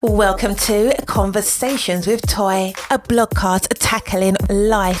Welcome to Conversations with Toy, a blogcast tackling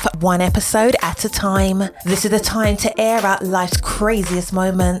life one episode at a time. This is the time to air out life's craziest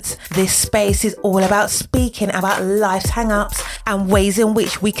moments. This space is all about speaking about life's hang-ups and ways in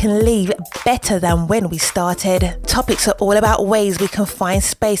which we can leave better than when we started. Topics are all about ways we can find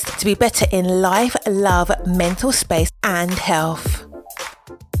space to be better in life, love, mental space, and health.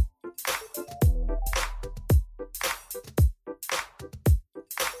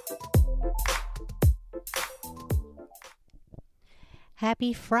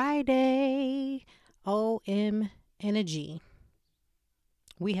 Happy Friday, OM Energy.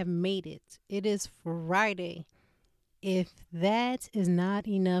 We have made it. It is Friday. If that is not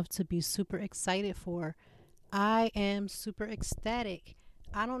enough to be super excited for, I am super ecstatic.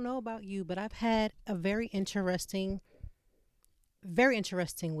 I don't know about you, but I've had a very interesting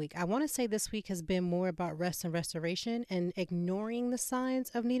week. I want to say this week has been more about rest and restoration and ignoring the signs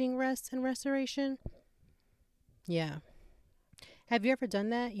of needing rest and restoration. Yeah. Have you ever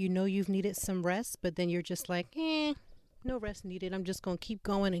done that? You know you've needed some rest, but then you're just like, no rest needed. I'm just going to keep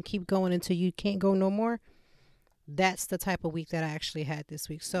going until you can't go no more. That's the type of week that I actually had this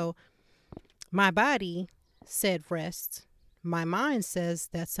week. So my body said rest. My mind says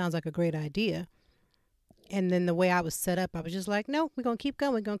that sounds like a great idea. And then the way I was set up, I was just like, no, we're going to keep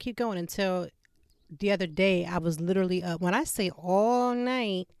going until the other day. I was literally up. When I say all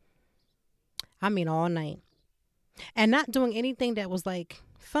night, I mean all night. And not doing anything that was like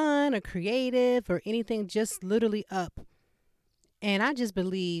fun or creative or anything, just literally up. And I just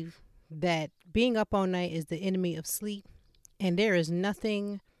believe that being up all night is the enemy of sleep. And there is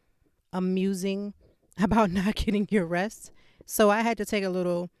nothing amusing about not getting your rest. So I had to take a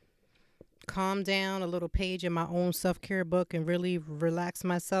little calm down, a little page in my own self-care book and really relax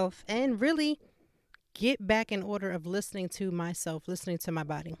myself and really get back in order of listening to myself, listening to my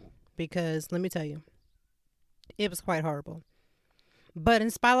body. Because let me tell you, it was quite horrible. But in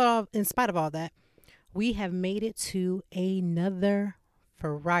spite of all that, we have made it to another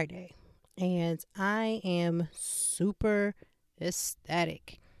Friday. And I am super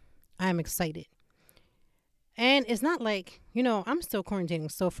ecstatic. I'm excited. And it's not like, I'm still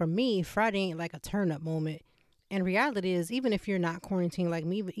quarantining. So for me, Friday ain't like a turn up moment. And reality is, even if you're not quarantining like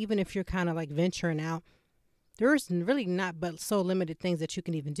me, even if you're kind of like venturing out, there's really not but so limited things that you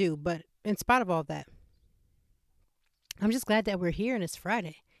can even do. But in spite of all that, I'm just glad that we're here and it's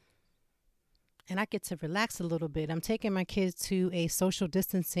Friday. And I get to relax a little bit. I'm taking my kids to a social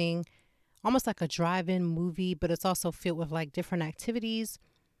distancing, almost like a drive-in movie, but it's also filled with like different activities.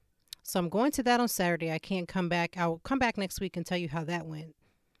 So I'm going to that on Saturday. I can't come back. I'll come back next week and tell you how that went.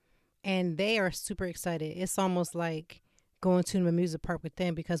 And they are super excited. It's almost like going to an amusement park with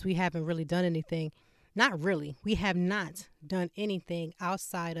them because we haven't really done anything. Not really. We have not done anything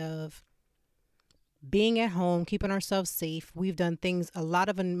outside of being at home, keeping ourselves safe. We've done a lot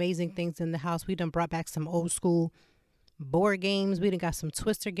of amazing things in the house. We done brought back some old school board games. We done got some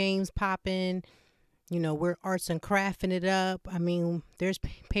Twister games popping. We're arts and crafting it up. I mean, there's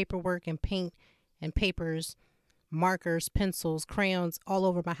paperwork and paint and papers, markers, pencils, crayons all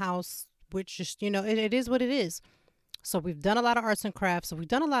over my house, which just, it is what it is. So we've done a lot of arts and crafts. So we've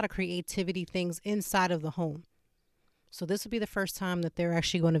done a lot of creativity things inside of the home. So this will be the first time that they're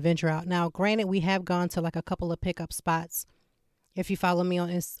actually going to venture out. Now, granted, we have gone to like a couple of pickup spots. If you follow me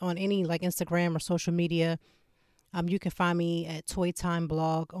on any like Instagram or social media, you can find me at Toy Time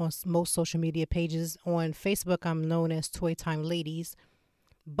Blog on most social media pages. On Facebook, I'm known as Toy Time Ladies.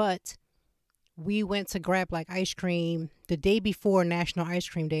 But we went to grab like ice cream the day before National Ice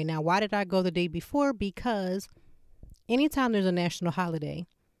Cream Day. Now, why did I go the day before? Because anytime there's a national holiday,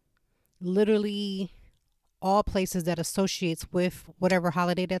 literally all places that associates with whatever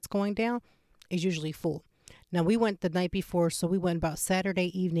holiday that's going down is usually full. Now, we went the night before, so we went about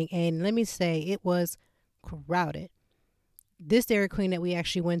Saturday evening, and let me say, it was crowded. This Dairy Queen that we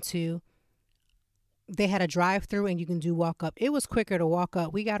actually went to, they had a drive-through, and you can do walk-up. It was quicker to walk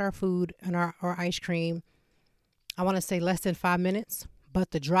up. We got our food and our ice cream, I want to say less than 5 minutes, but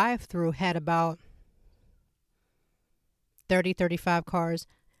the drive-through had about 30, 35 cars.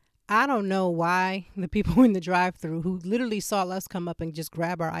 I don't know why the people in the drive-thru who literally saw us come up and just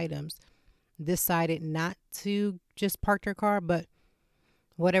grab our items decided not to just park their car, but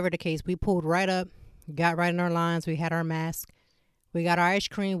whatever the case, we pulled right up, got right in our lines. We had our mask. We got our ice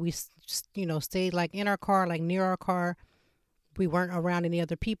cream. We, stayed like in our car, like near our car. We weren't around any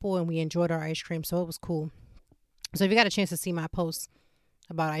other people and we enjoyed our ice cream. So it was cool. So if you got a chance to see my post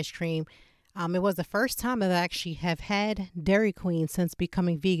about ice cream, it was the first time that I actually have had Dairy Queen since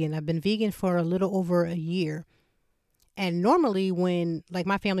becoming vegan. I've been vegan for a little over a year. And normally when like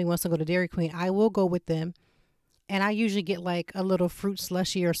my family wants to go to Dairy Queen, I will go with them. And I usually get like a little fruit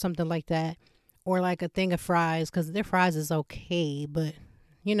slushy or something like that, or like a thing of fries, because their fries is okay. But,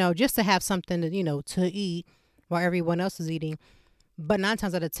 just to have something to, to eat while everyone else is eating. But 9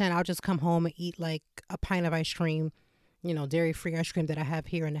 times out of 10, I'll just come home and eat like a pint of ice cream, dairy-free ice cream that I have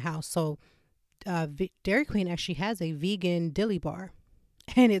here in the house. So Dairy Queen actually has a vegan dilly bar,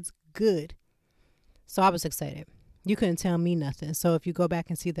 and it's good. So I was excited. You couldn't tell me nothing. So if you go back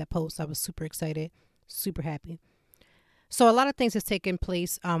and see that post, I was super excited, super happy. So a lot of things has taken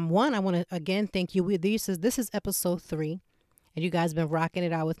place. One, I want to again thank you. This is episode 3, and you guys have been rocking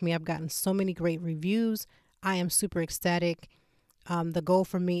it out with me. I've gotten so many great reviews. I am super ecstatic. The goal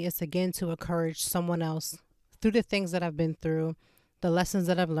for me is again to encourage someone else through the things that I've been through, the lessons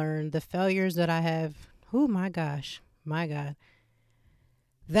that I've learned, the failures that I have. Oh my gosh, my God,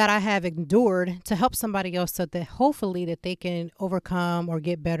 that I have endured, to help somebody else so that hopefully that they can overcome or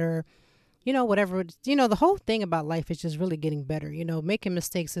get better. Whatever, the whole thing about life is just really getting better. Making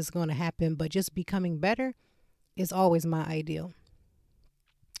mistakes is going to happen, but just becoming better is always my ideal.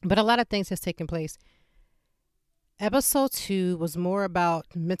 But a lot of things has taken place. Episode 2 was more about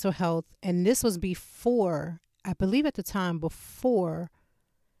mental health. And this was before, I believe at the time, before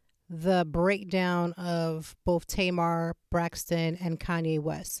the breakdown of both Tamar Braxton and Kanye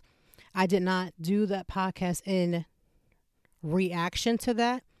West. I did not do that podcast in reaction to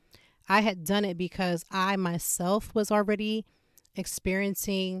that. I had done it because I myself was already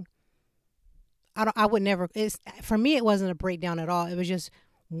experiencing, for me, it wasn't a breakdown at all. It was just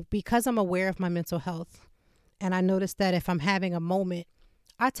because I'm aware of my mental health. And I noticed that if I'm having a moment,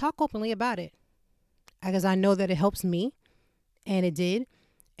 I talk openly about it because I know that it helps me, and it did,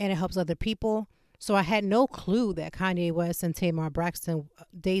 and it helps other people. So I had no clue that Kanye West and Tamar Braxton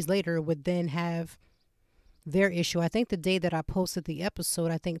days later would then have their issue. I think the day that I posted the episode,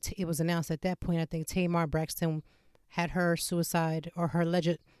 I think it was announced at that point, I think Tamar Braxton had her suicide or her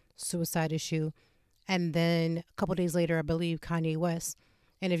alleged suicide issue. And then a couple days later, I believe Kanye West.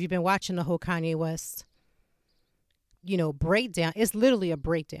 And if you've been watching the whole Kanye West, breakdown, it's literally a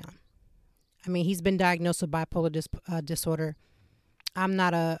breakdown. I mean, he's been diagnosed with bipolar disorder. I'm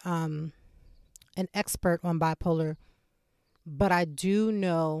not an expert on bipolar, but I do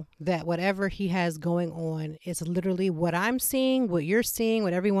know that whatever he has going on is literally what I'm seeing, what you're seeing,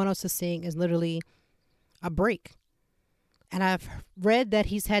 what everyone else is seeing is literally a break. And I've read that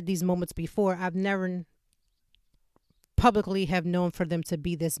he's had these moments before. I've never publicly have known for them to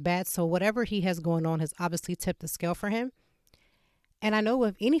be this bad. So whatever he has going on has obviously tipped the scale for him. And I know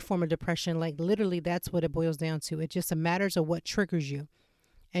with any form of depression, like literally that's what it boils down to. It just matters of what triggers you.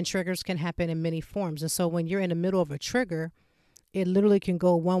 And triggers can happen in many forms. And so when you're in the middle of a trigger, it literally can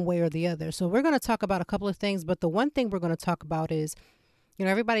go one way or the other. So we're going to talk about a couple of things. But the one thing we're going to talk about is,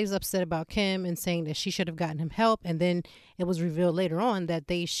 everybody's upset about Kim and saying that she should have gotten him help. And then it was revealed later on that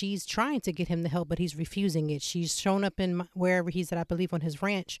she's trying to get him the help, but he's refusing it. She's shown up in wherever he's at, I believe on his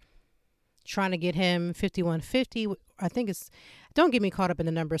ranch, trying to get him 5150. I think don't get me caught up in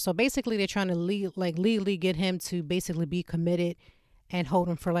the number. So basically they're trying to legally get him to basically be committed and hold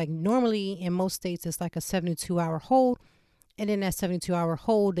him for normally in most states, it's like a 72-hour hold. And in that 72-hour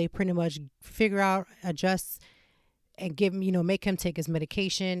hold, they pretty much figure out, adjust, and give him, make him take his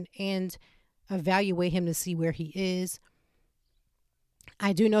medication and evaluate him to see where he is.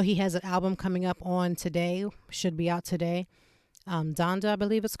 I do know he has an album coming up on today, should be out today. Donda, I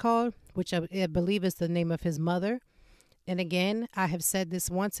believe it's called, which I believe is the name of his mother. And again, I have said this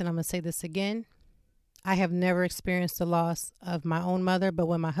once and I'm going to say this again. I have never experienced the loss of my own mother, but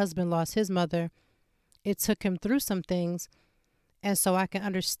when my husband lost his mother, it took him through some things. And so I can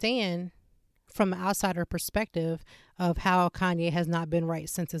understand from an outsider perspective of how Kanye has not been right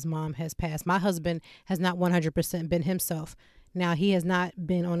since his mom has passed. My husband has not 100% been himself. Now, he has not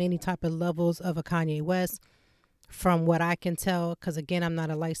been on any type of levels of a Kanye West from what I can tell, because again, I'm not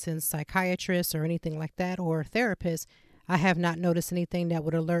a licensed psychiatrist or anything like that or a therapist. I have not noticed anything that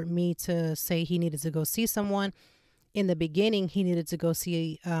would alert me to say he needed to go see someone. In the beginning, he needed to go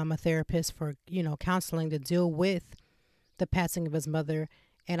see a therapist for, counseling to deal with the passing of his mother.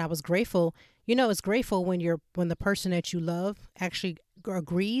 And I was grateful. It's grateful when the person that you love actually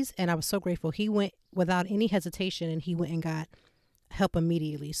agrees. And I was so grateful. He went without any hesitation and he went and got help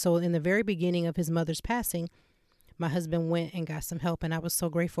immediately. So in the very beginning of his mother's passing, my husband went and got some help. And I was so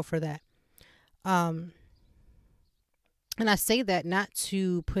grateful for that. And I say that not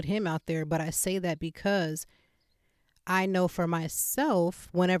to put him out there, but I say that because I know for myself,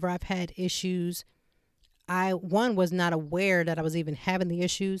 whenever I've had issues, I was not aware that I was even having the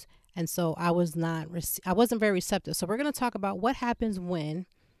issues. And so I wasn't very receptive. So we're going to talk about what happens when,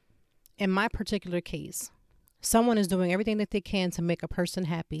 in my particular case, someone is doing everything that they can to make a person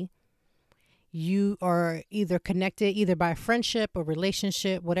happy. You are either connected either by friendship or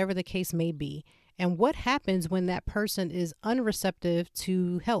relationship, whatever the case may be. And what happens when that person is unreceptive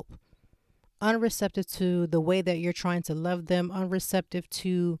to help, unreceptive to the way that you're trying to love them, unreceptive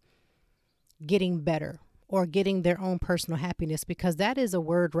to getting better or getting their own personal happiness, because that is a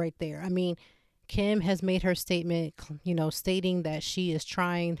word right there. I mean, Kim has made her statement, stating that she is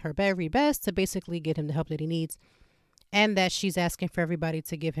trying her very best to basically get him the help that he needs, and that she's asking for everybody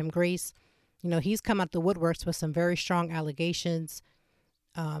to give him grace. He's come out the woodworks with some very strong allegations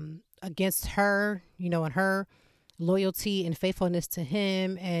against her, and her loyalty and faithfulness to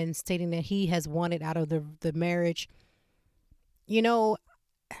him, and stating that he has wanted out of the marriage.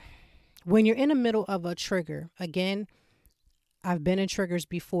 When you're in the middle of a trigger, again, I've been in triggers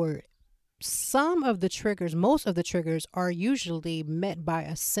before. Most of the triggers are usually met by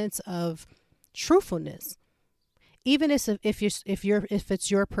a sense of truthfulness. Even if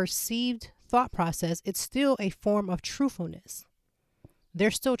it's your perceived thought process, it's still a form of truthfulness.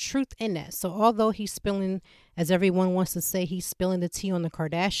 There's still truth in that. So although he's spilling, as everyone wants to say, he's spilling the tea on the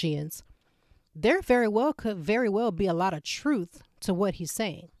Kardashians, there could very well be a lot of truth to what he's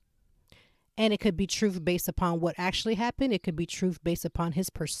saying. And it could be truth based upon what actually happened. It could be truth based upon his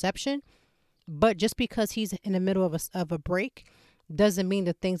perception. But just because he's in the middle of a break doesn't mean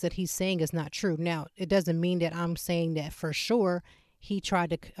the things that he's saying is not true. Now, it doesn't mean that I'm saying that for sure he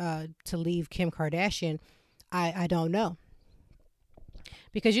tried to leave Kim Kardashian. I don't know.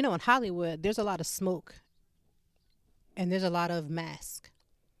 Because, in Hollywood, there's a lot of smoke and there's a lot of mask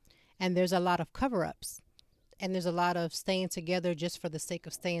and there's a lot of cover-ups and there's a lot of staying together just for the sake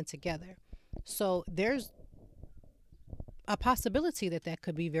of staying together. So there's a possibility that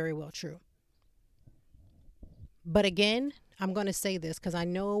could be very well true. But again, I'm going to say this because I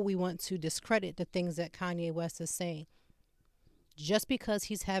know we want to discredit the things that Kanye West is saying. Just because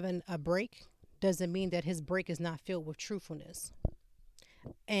he's having a break doesn't mean that his break is not filled with truthfulness.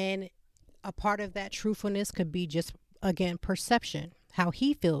 And a part of that truthfulness could be just, again, perception, how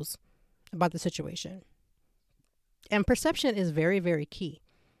he feels about the situation. And perception is very, very key.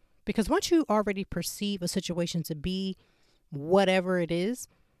 Because once you already perceive a situation to be whatever it is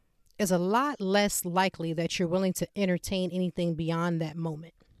a lot less likely that you're willing to entertain anything beyond that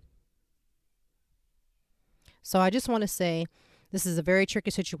moment. So I just want to say this is a very tricky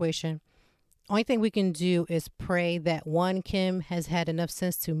situation. Only thing we can do is pray that Kim has had enough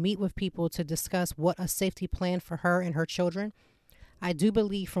sense to meet with people to discuss what a safety plan for her and her children. I do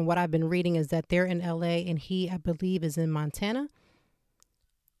believe from what I've been reading is that they're in LA and he, I believe, is in Montana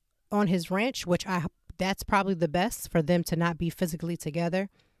on his ranch, which that's probably the best for them to not be physically together.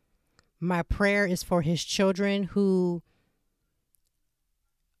 My prayer is for his children who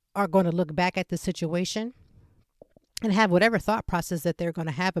are going to look back at the situation and have whatever thought process that they're going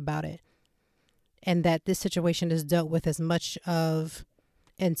to have about it. And that this situation is dealt with as much of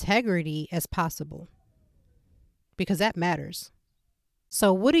integrity as possible. Because that matters.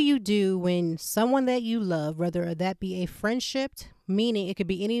 So what do you do when someone that you love, whether that be a friendship, meaning it could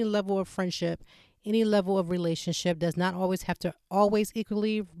be any level of friendship, any level of relationship, does not always have to always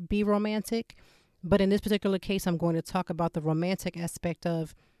equally be romantic. But in this particular case, I'm going to talk about the romantic aspect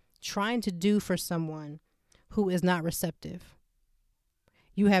of trying to do for someone who is not receptive.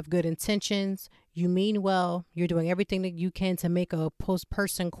 You have good intentions, you mean well, you're doing everything that you can to make a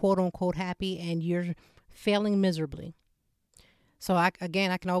person quote unquote happy, and you're failing miserably. So I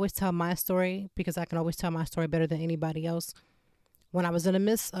can always tell my story because I can always tell my story better than anybody else. When I was in the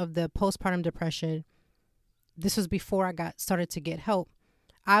midst of the postpartum depression, this was before I started to get help.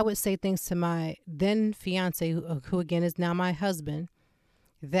 I would say things to my then fiance, who again is now my husband,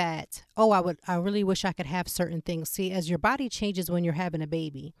 that, I really wish I could have certain things. See, as your body changes when you're having a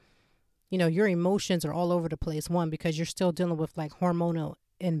baby, your emotions are all over the place. One, because you're still dealing with like hormonal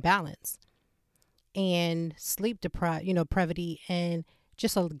imbalance and sleep depravity and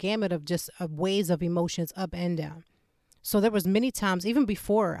just a gamut of waves of emotions up and down. So there was many times, even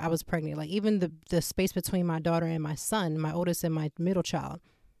before I was pregnant, like even the space between my daughter and my son, my oldest and my middle child,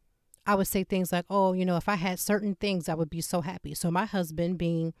 I would say things like, if I had certain things, I would be so happy. So my husband,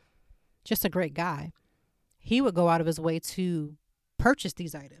 being just a great guy, he would go out of his way to purchase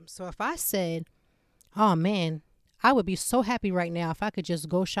these items. So if I said, oh man, I would be so happy right now if I could just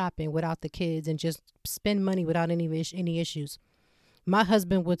go shopping without the kids and just spend money without any issues, my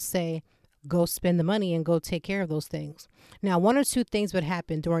husband would say, go spend the money and go take care of those things. Now, one or two things would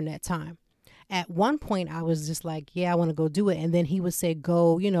happen during that time. At one point, I was just like, yeah, I want to go do it. And then he would say,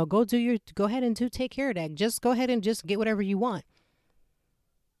 go ahead and take care of that. Just go ahead and just get whatever you want.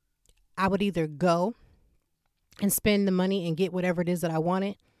 I would either go and spend the money and get whatever it is that I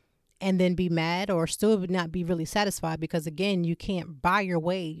wanted and then be mad, or still not be really satisfied, because again, you can't buy your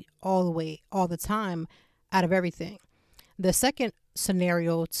way all the time out of everything. The second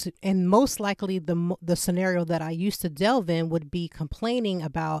scenario, and most likely the scenario that I used to delve in, would be complaining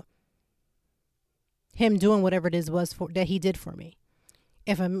about him doing whatever it is that he did for me.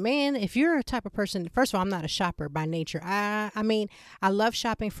 If you're a type of person, first of all, I'm not a shopper by nature. I mean, I love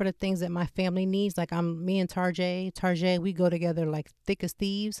shopping for the things that my family needs. Like me and Tarjay, we go together like thick as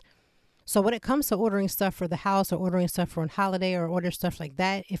thieves. So when it comes to ordering stuff for the house, or ordering stuff for a holiday, or order stuff like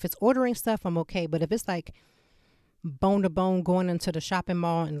that, if it's ordering stuff, I'm okay. But if it's like bone to bone going into the shopping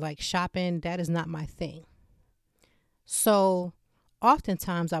mall and like shopping, that is not my thing. So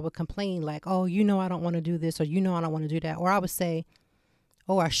oftentimes I would complain like, oh, I don't want to do this, or I don't want to do that. Or I would say,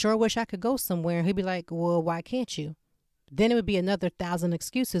 oh, I sure wish I could go somewhere. And he'd be like, well, why can't you? Then it would be another 1,000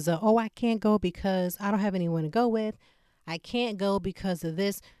 excuses of, oh, I can't go because I don't have anyone to go with. I can't go because of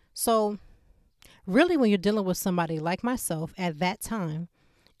this. So really, when you're dealing with somebody like myself at that time,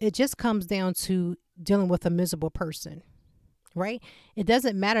 it just comes down to dealing with a miserable person, right? It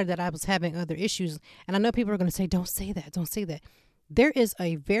doesn't matter that I was having other issues. And I know people are going to say, don't say that. Don't say that. There is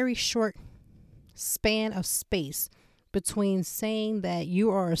a very short span of space between saying that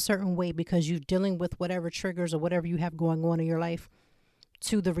you are a certain way because you're dealing with whatever triggers or whatever you have going on in your life,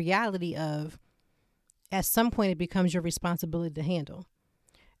 to the reality of, at some point, it becomes your responsibility to handle.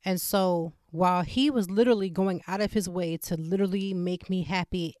 And so while he was literally going out of his way to literally make me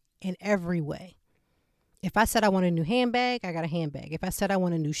happy in every way, if I said I want a new handbag, I got a handbag. If I said I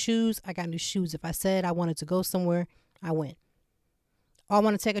wanted new shoes, I got new shoes. If I said I wanted to go somewhere, I went. Oh, I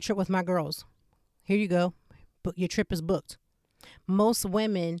want to take a trip with my girls. Here you go. But your trip is booked. Most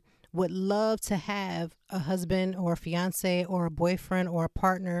women would love to have a husband or a fiance or a boyfriend or a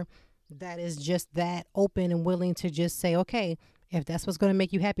partner that is just that open and willing to just say, okay, if that's what's going to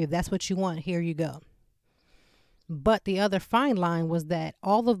make you happy, if that's what you want, here you go. But the other fine line was that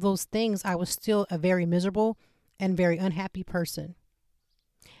all of those things, I was still a very miserable and very unhappy person,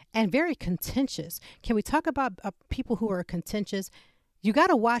 and very contentious. Can we talk about people who are contentious? You got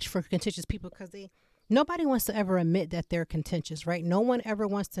to watch for contentious people, because nobody wants to ever admit that they're contentious, right? No one ever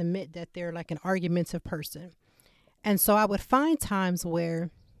wants to admit that they're like an argumentative person. And so I would find times where,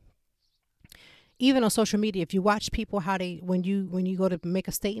 even on social media, if you watch people, how when you go to make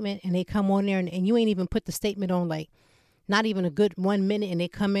a statement and they come on there and you ain't even put the statement on, like not even a good 1 minute, and they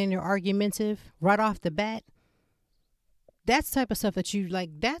come in, they're argumentative right off the bat. That's the type of stuff that you like.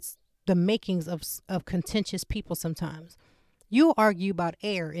 That's the makings of contentious people. Sometimes you'll argue about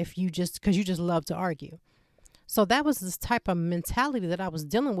air because you just love to argue. So that was this type of mentality that I was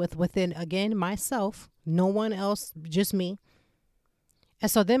dealing with within, again, myself, no one else, just me. And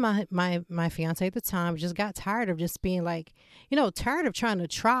so then my fiance at the time just got tired of just being like, tired of trying to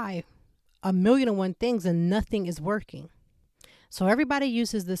try 1,000,001 things and nothing is working. So everybody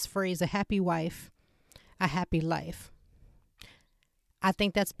uses this phrase, a happy wife, a happy life. I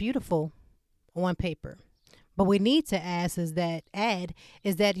think that's beautiful on paper. But we need to add is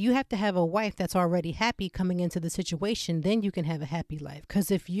that you have to have a wife that's already happy coming into the situation. Then you can have a happy life.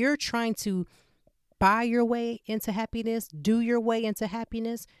 Because if you're trying to buy your way into happiness, do your way into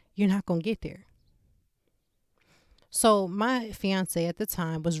happiness, you're not going to get there. So my fiance at the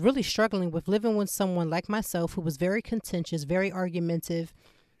time was really struggling with living with someone like myself who was very contentious, very argumentative,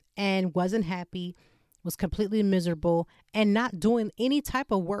 and wasn't happy, was completely miserable, and not doing any type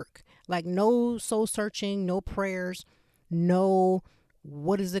of work, like no soul searching, no prayers, no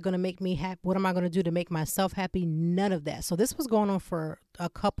what is it going to make me happy? What am I going to do to make myself happy? None of that. So this was going on for a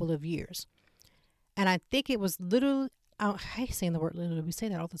couple of years. And I think it was literally, I hate saying the word literally, we say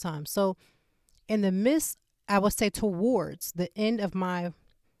that all the time. So in the midst, I would say towards the end of my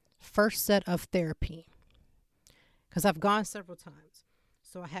first set of therapy, because I've gone several times.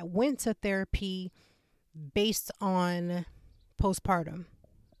 So I had went to therapy based on postpartum.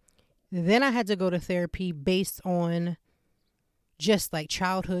 Then I had to go to therapy based on just like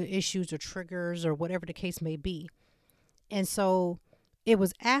childhood issues or triggers or whatever the case may be. And so it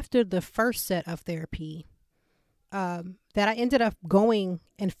was after the first set of therapy that I ended up going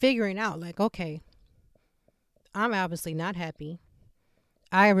and figuring out like, okay, I'm obviously not happy.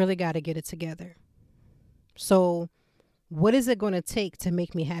 I really got to get it together. So what is it going to take to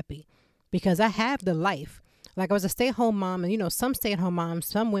make me happy? Because I have the life. Like I was a stay-at-home mom, and some stay-at-home moms,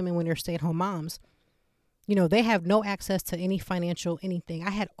 some women when they're stay-at-home moms, They have no access to any financial anything.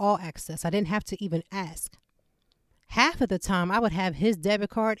 I had all access. I didn't have to even ask. Half of the time I would have his debit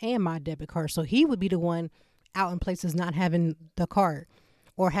card and my debit card. So he would be the one out in places not having the card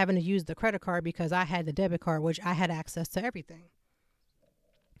or having to use the credit card because I had the debit card, which I had access to everything.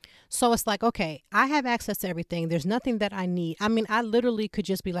 So it's like, okay, I have access to everything. There's nothing that I need. I mean, I literally could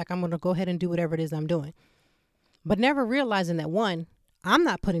just be like, I'm going to go ahead and do whatever it is I'm doing. But never realizing that, one, I'm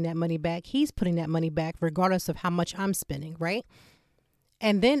not putting that money back. He's putting that money back regardless of how much I'm spending, right?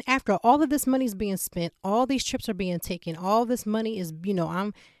 And then after all of this money is being spent, all these trips are being taken, all this money is,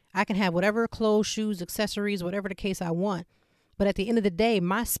 I can have whatever clothes, shoes, accessories, whatever the case I want. But at the end of the day,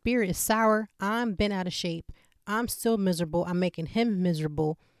 my spirit is sour. I'm bent out of shape. I'm still miserable. I'm making him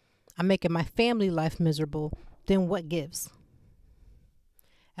miserable. I'm making my family life miserable. Then what gives?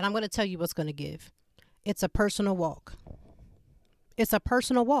 And I'm going to tell you what's going to give. It's a personal walk. It's a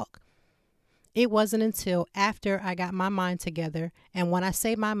personal walk. It wasn't until after I got my mind together. And when I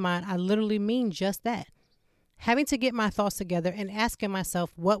say my mind, I literally mean just that. Having to get my thoughts together and asking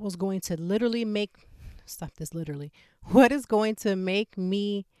myself what was going to what is going to make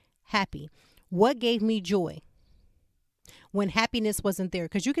me happy? What gave me joy when happiness wasn't there?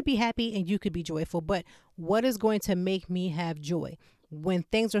 Because you could be happy and you could be joyful, but what is going to make me have joy? When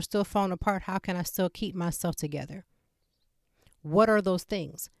things are still falling apart, how can I still keep myself together? What are those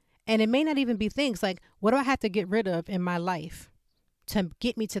things? And it may not even be things like, what do I have to get rid of in my life to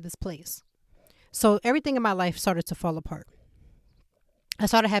get me to this place? So everything in my life started to fall apart. I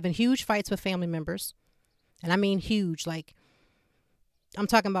started having huge fights with family members. And I mean huge, like I'm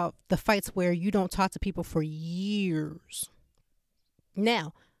talking about the fights where you don't talk to people for years.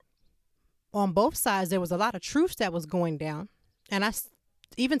 Now, on both sides, there was a lot of truth that was going down. And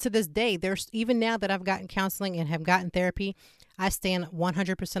even to this day, even now that I've gotten counseling and have gotten therapy, I stand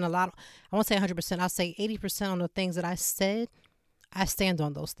 100% I won't say 100%. I'll say 80% on the things that I said. I stand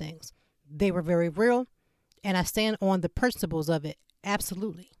on those things. They were very real. And I stand on the principles of it.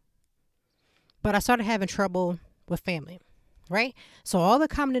 Absolutely. But I started having trouble with family, right? So all the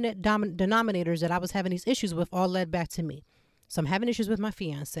common denominators that I was having these issues with all led back to me. So I'm having issues with my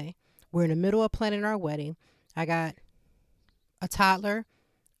fiance. We're in the middle of planning our wedding. I got a toddler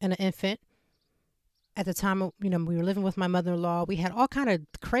and an infant. At the time, we were living with my mother-in-law. We had all kind of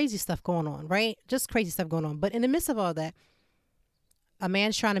crazy stuff going on, right? Just crazy stuff going on. But in the midst of all that, a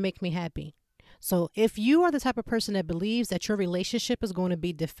man's trying to make me happy. So if you are the type of person that believes that your relationship is going to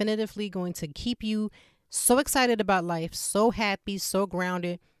be definitively going to keep you so excited about life, so happy, so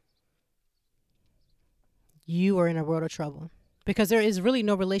grounded, you are in a world of trouble. Because there is really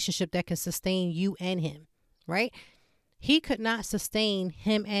no relationship that can sustain you and him, right? He could not sustain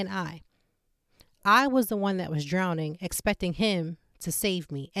him and I. I was the one that was drowning, expecting him to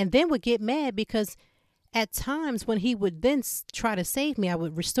save me. And then would get mad because at times when he would then try to save me, I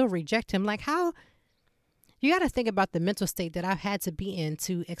would still reject him. Like, how? You got to think about the mental state that I've had to be in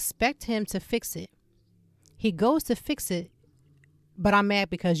to expect him to fix it. He goes to fix it, but I'm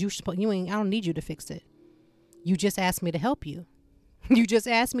mad because I don't need you to fix it. You just asked me to help you. You just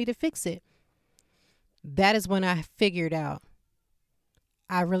asked me to fix it. That is when I figured out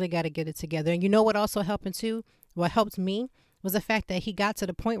I really got to get it together. And you know what also helped too? What helped me was the fact that he got to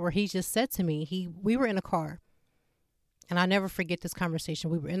the point where he just said to me, we were in a car. And I'll never forget this conversation.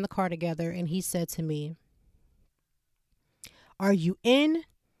 We were in the car together and he said to me, "Are you in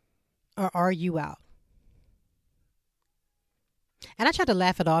or are you out?" And I tried to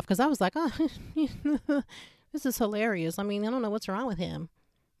laugh it off because I was like, oh, this is hilarious. I mean, I don't know what's wrong with him.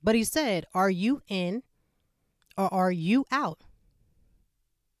 But he said, "Are you in or are you out?"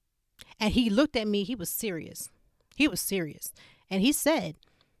 And he looked at me. He was serious. He was serious. And he said,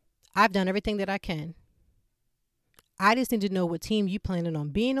 "I've done everything that I can. I just need to know what team you planning on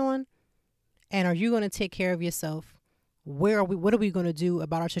being on. And are you going to take care of yourself? What are we going to do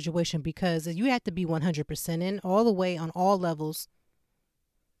about our situation? Because you have to be 100% in all the way on all levels,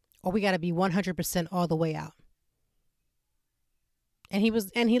 or we got to be 100% all the way out." And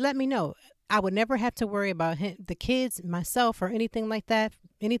he let me know I would never have to worry about the kids, myself, or anything like that,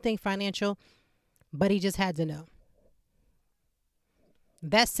 anything financial, but he just had to know.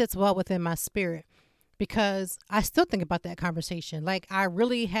 That sits well within my spirit because I still think about that conversation. Like, I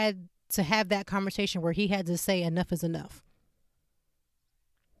really had to have that conversation where he had to say enough is enough.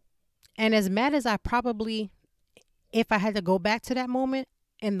 And as mad as I probably, if I had to go back to that moment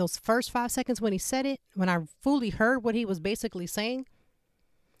in those first 5 seconds when he said it, when I fully heard what he was basically saying,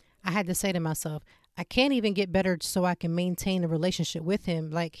 I had to say to myself, I can't even get better so I can maintain a relationship with him.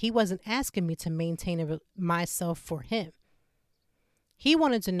 Like, he wasn't asking me to maintain myself for him. He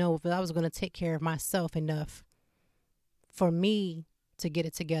wanted to know if I was going to take care of myself enough for me to get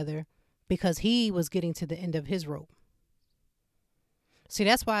it together, because he was getting to the end of his rope. See,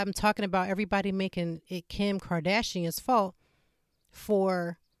 that's why I'm talking about everybody making it Kim Kardashian's fault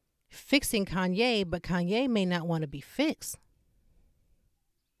for fixing Kanye, but Kanye may not want to be fixed.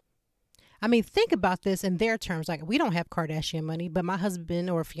 I mean, think about this in their terms. Like, we don't have Kardashian money, but my husband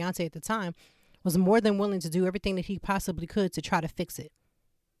or fiance at the time was more than willing to do everything that he possibly could to try to fix it.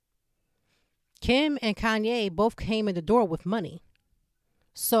 Kim and Kanye both came in the door with money.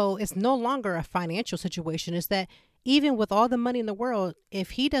 So it's no longer a financial situation. It's that even with all the money in the world,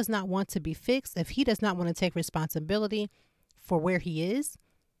 if he does not want to be fixed, if he does not want to take responsibility for where he is,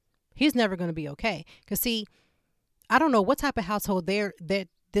 he's never going to be okay. Because see, I don't know what type of household that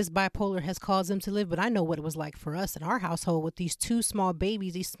this bipolar has caused them to live, but I know what it was like for us in our household with these two small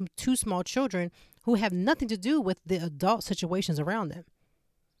babies, these two small children who have nothing to do with the adult situations around them.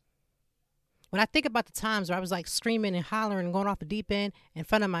 When I think about the times where I was like screaming and hollering and going off the deep end in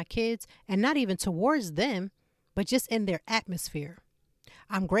front of my kids, and not even towards them, but just in their atmosphere,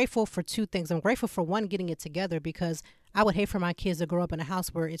 I'm grateful for two things. I'm grateful for, one, getting it together, because I would hate for my kids to grow up in a house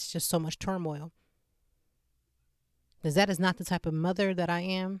where it's just so much turmoil. Because that is not the type of mother that I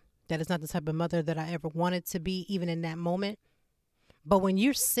am. That is not the type of mother that I ever wanted to be, even in that moment. But when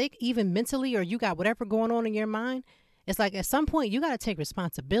you're sick, even mentally, or you got whatever going on in your mind, it's like at some point you got to take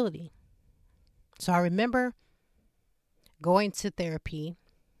responsibility. So I remember going to therapy,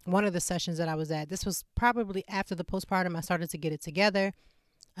 one of the sessions that I was at. This was probably after the postpartum. I started to get it together.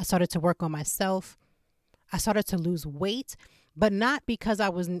 I started to work on myself. I started to lose weight, but not because I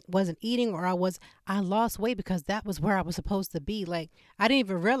wasn't eating, or I lost weight because that was where I was supposed to be. Like, I didn't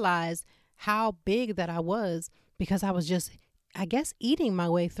even realize how big that I was, because I was just, I guess, eating my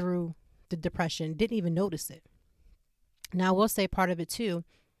way through the depression. Didn't even notice it. Now, I will say part of it too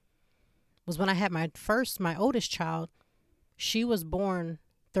was when I had my oldest child. She was born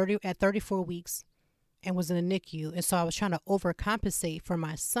at 34 weeks and was in the NICU. And so I was trying to overcompensate for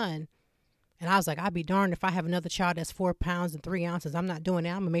my son. And I was like, I'd be darned if I have another child that's 4 pounds and 3 ounces. I'm not doing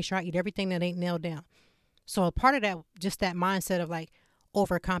that. I'm going to make sure I eat everything that ain't nailed down. So a part of that, just that mindset of like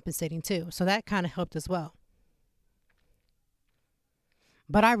overcompensating too. So that kind of helped as well.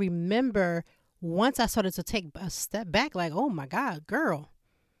 But I remember once I started to take a step back, like, oh my God, girl,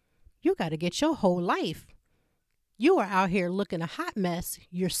 you got to get your whole life. You are out here looking a hot mess.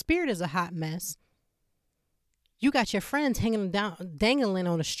 Your spirit is a hot mess. You got your friends hanging down, dangling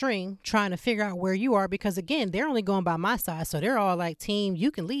on a string, trying to figure out where you are, because again, they're only going by my side. So they're all like, team,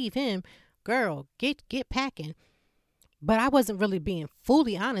 you can leave him. Girl, get packing. But I wasn't really being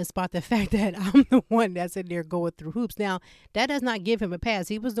fully honest about the fact that I'm the one that's in there going through hoops. Now, that does not give him a pass.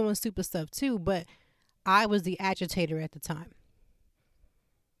 He was doing stupid stuff too, but I was the agitator at the time.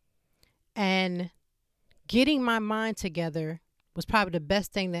 And getting my mind together was probably the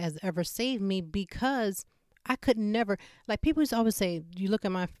best thing that has ever saved me, because I could never, like people used to always say, you look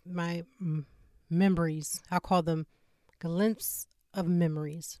at my memories, I call them glimpses of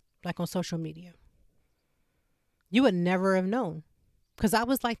memories, like on social media. You would never have known, because I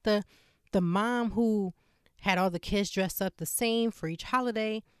was like the mom who had all the kids dressed up the same for each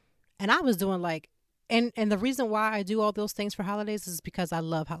holiday. And I was doing like, and the reason why I do all those things for holidays is because I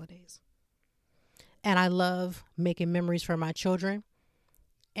love holidays. And I love making memories for my children.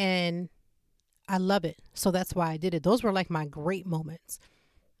 And I love it. So that's why I did it. Those were like my great moments.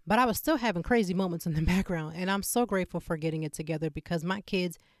 But I was still having crazy moments in the background. And I'm so grateful for getting it together, because my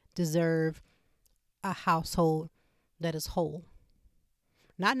kids deserve a household that is whole.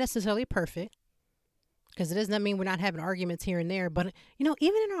 Not necessarily perfect, because it does not mean we're not having arguments here and there. But, you know,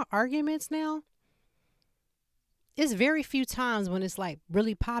 even in our arguments now, it's very few times when it's like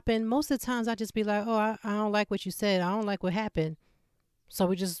really popping. Most of the times I just be like, oh, I don't like what you said. I don't like what happened.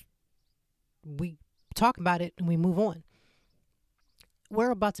 So we talk about it and we move on.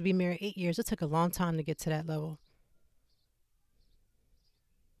 We're about to be married 8 years. It took a long time to get to that level.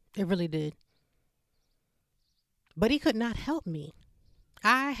 It really did. But he could not help me.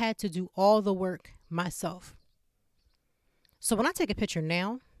 I had to do all the work myself. So when I take a picture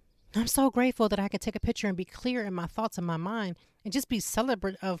now, I'm so grateful that I can take a picture and be clear in my thoughts and my mind, and just be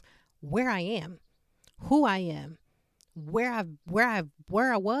celebrant of where I am, who I am, where I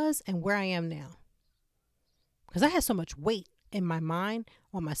was and where I am now. Because I had so much weight in my mind,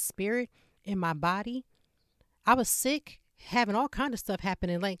 on my spirit, in my body. I was sick, having all kind of stuff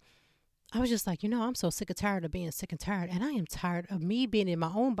happening. Like, I was just like, I'm so sick and tired of being sick and tired. And I am tired of me being in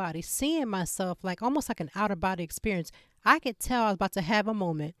my own body, seeing myself like almost like an outer body experience. I could tell I was about to have a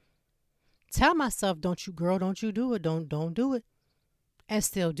moment. Tell myself, don't you, girl, don't you do it. Don't do it. and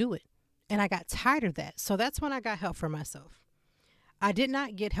still do it. And I got tired of that. So that's when I got help for myself. I did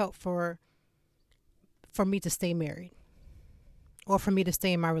not get help for me to stay married or for me to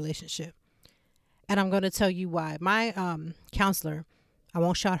stay in my relationship. And I'm going to tell you why. My counselor, I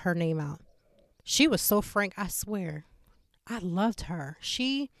won't shout her name out. She was so frank. I swear. I loved her.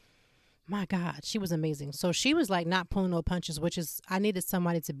 My God, she was amazing. So she was like not pulling no punches, which is, I needed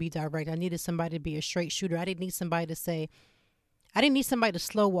somebody to be direct. I needed somebody to be a straight shooter. I didn't need somebody to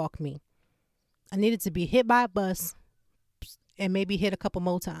slow walk me. I needed to be hit by a bus and maybe hit a couple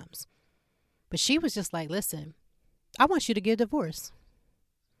more times. But she was just like, listen, I want you to get a divorce.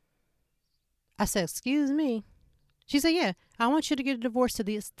 I said, excuse me. She said, yeah, I want you to get a divorce to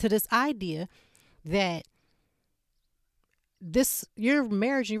this idea that your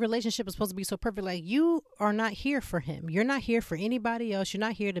marriage, your relationship is supposed to be so perfect. Like, you are not here for him. You're not here for anybody else. You're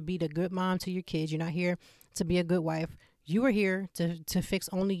not here to be the good mom to your kids. You're not here to be a good wife. You are here to fix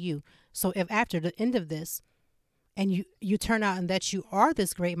only you. So if after the end of this, and you turn out and that you are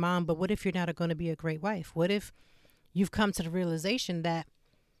this great mom, but what if you're not going to be a great wife? What if you've come to the realization that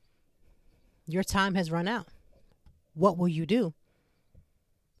your time has run out? What will you do?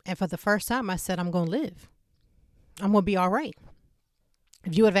 And for the first time, I said, I'm going to live. I'm going to be all right.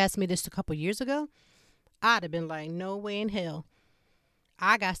 If you would have asked me this a couple years ago, I'd have been like, no way in hell.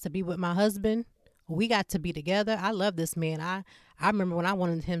 I got to be with my husband. We got to be together. I love this man. I remember when I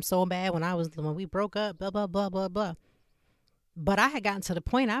wanted him so bad when we broke up, blah, blah, blah, blah, blah. But I had gotten to the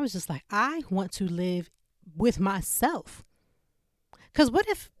point I was just like, I want to live with myself. Because what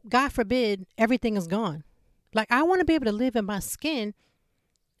if, God forbid, everything is gone? Like, I want to be able to live in my skin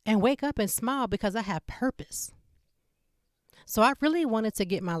and wake up and smile because I have purpose. So I really wanted to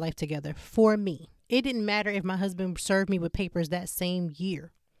get my life together for me. It didn't matter if my husband served me with papers that same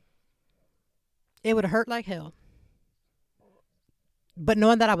year. It would hurt like hell. But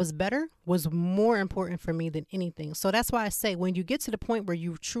knowing that I was better was more important for me than anything. So that's why I say, when you get to the point where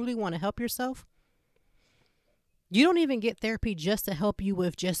you truly want to help yourself, you don't even get therapy just to help you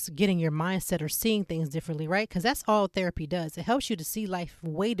with just getting your mindset or seeing things differently, right? Because that's all therapy does. It helps you to see life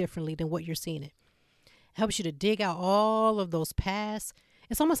way differently than what you're seeing it. It helps you to dig out all of those past.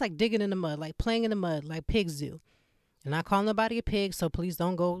 It's almost like digging in the mud, like playing in the mud, like pigs do. I'm not calling nobody a pig, so please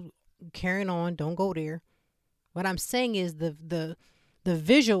don't go carrying on. Don't go there. What I'm saying is the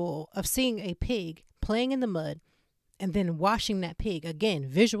visual of seeing a pig playing in the mud and then washing that pig, again,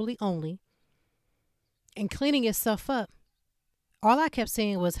 visually only, and cleaning itself up. All I kept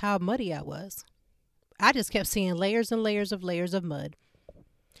seeing was how muddy I was. I just kept seeing layers and layers of mud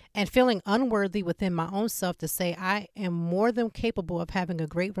and feeling unworthy within my own self to say I am more than capable of having a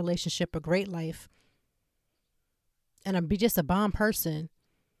great relationship, a great life, and I'm just a bomb person.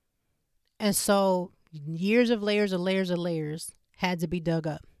 And so years of layers had to be dug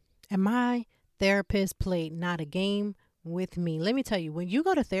up. And my therapist played not a game with me. Let me tell you, when you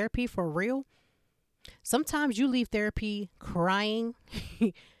go to therapy for real, sometimes you leave therapy crying.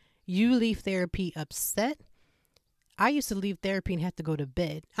 You leave therapy upset. I used to leave therapy and have to go to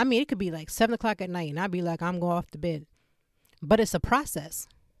bed. I mean, it could be like 7 o'clock at night and I'd be like, I'm going off to bed. But it's a process.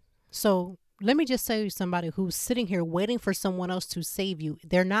 So let me just tell you, somebody who's sitting here waiting for someone else to save you,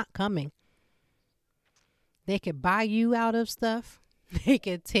 they're not coming. They could buy you out of stuff. They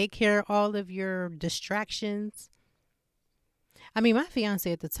could take care of all of your distractions. I mean, my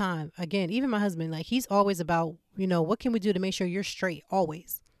fiance at the time, again, even my husband, like, he's always about, what can we do to make sure you're straight?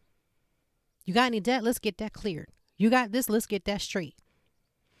 Always. You got any debt? Let's get that cleared. You got this? Let's get that straight.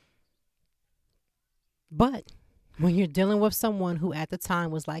 But when you're dealing with someone who at the time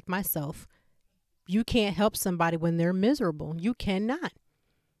was like myself, you can't help somebody when they're miserable. You cannot.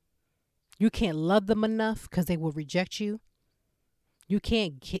 You can't love them enough because they will reject you. You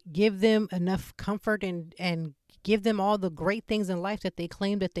can't give them enough comfort and give them all the great things in life that they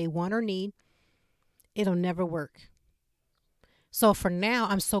claim that they want or need. It'll never work. So for now,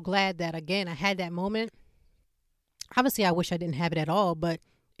 I'm so glad that, again, I had that moment. Obviously, I wish I didn't have it at all, but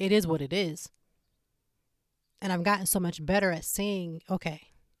it is what it is. And I've gotten so much better at saying, okay,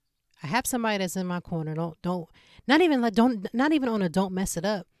 I have somebody that's in my corner. Not even on a don't mess it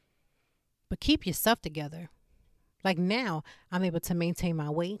up, but keep yourself together. Like, now I'm able to maintain my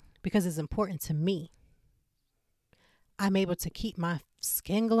weight because it's important to me. I'm able to keep my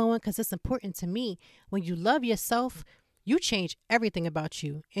skin glowing because it's important to me. When you love yourself, you change everything about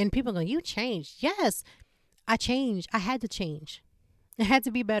you. And people go, you changed. Yes, I changed. I had to change. I had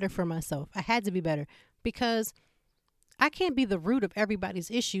to be better for myself. I had to be better because I can't be the root of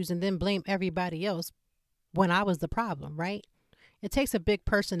everybody's issues and then blame everybody else when I was the problem, right? It takes a big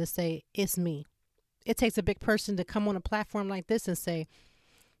person to say, it's me. It takes a big person to come on a platform like this and say,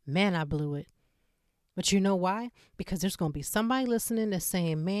 man, I blew it. But you know why? Because there's going to be somebody listening that's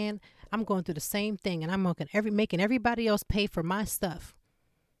saying, man, I'm going through the same thing and I'm making everybody else pay for my stuff.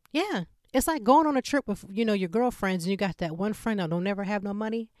 Yeah. It's like going on a trip with, your girlfriends and you got that one friend that don't never have no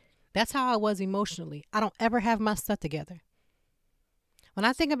money. That's how I was emotionally. I don't ever have my stuff together. When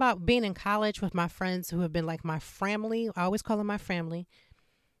I think about being in college with my friends who have been like my family, I always call them my family.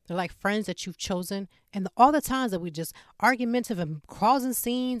 They're like friends that you've chosen. And all the times that we just argumentative and causing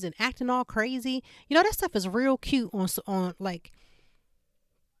scenes and acting all crazy, that stuff is real cute on like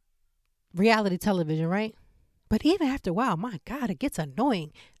reality television, right? But even after a while, my God, it gets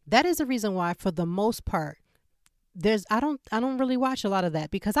annoying. That is the reason why, for the most part, I don't really watch a lot of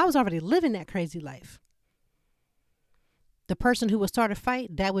that because I was already living that crazy life. The person who would start a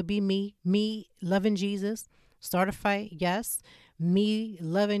fight, that would be me. Me loving Jesus. Start a fight, yes. Me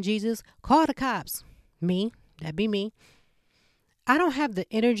loving Jesus. Call the cops. Me. That'd be me. I don't have the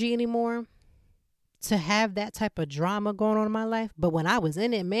energy anymore to have that type of drama going on in my life. But when I was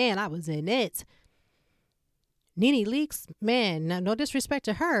in it, man, I was in it. Nene Leakes, man, no disrespect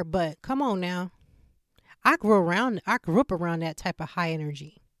to her, but come on now. I grew up around that type of high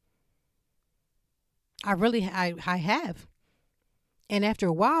energy. I have. And after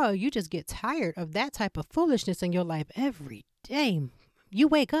a while, you just get tired of that type of foolishness in your life every day. You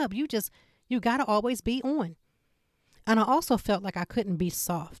wake up, you got to always be on. And I also felt like I couldn't be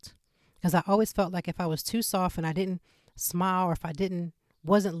soft because I always felt like if I was too soft and I didn't smile or if I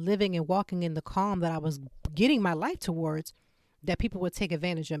wasn't living and walking in the calm that I was getting my life towards, that people would take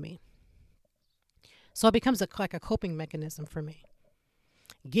advantage of me. So it becomes like a coping mechanism for me.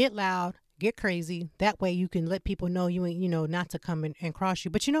 Get loud. Get crazy. That way you can let people know you ain't, not to come and cross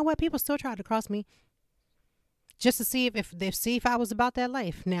you. But you know what? People still try to cross me just to see if I was about that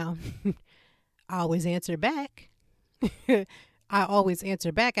life. Now, I always answer back. I always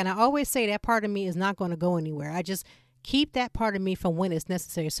answer back. And I always say that part of me is not going to go anywhere. I just keep that part of me from when it's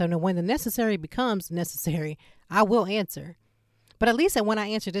necessary. So now when the necessary becomes necessary, I will answer. But at least when I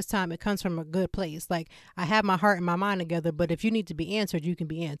answer this time, it comes from a good place. Like I have my heart and my mind together. But if you need to be answered, you can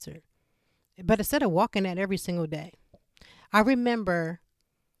be answered. But instead of walking that every single day, I remember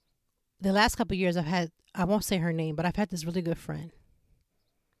the last couple of years I won't say her name, but I've had this really good friend.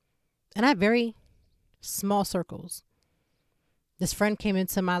 And I have very small circles. This friend came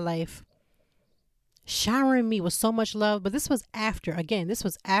into my life showering me with so much love. But this was after I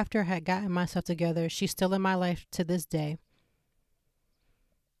had gotten myself together. She's still in my life to this day.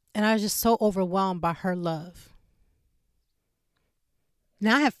 And I was just so overwhelmed by her love.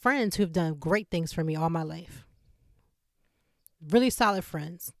 Now, I have friends who've done great things for me all my life. Really solid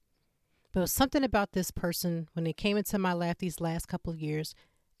friends. But it was something about this person when they came into my life these last couple of years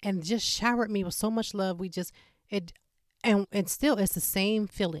and just showered me with so much love. And still it's the same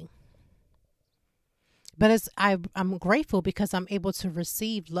feeling. But I'm grateful because I'm able to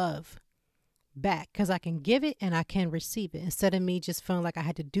receive love back because I can give it and I can receive it. Instead of me just feeling like I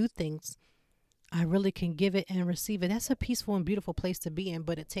had to do things, I really can give it and receive it. That's a peaceful and beautiful place to be in,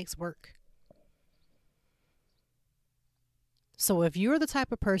 but it takes work. So if you're the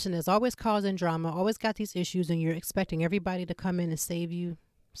type of person that's always causing drama, always got these issues, and you're expecting everybody to come in and save you,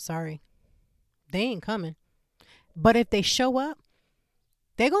 sorry, they ain't coming. But if they show up,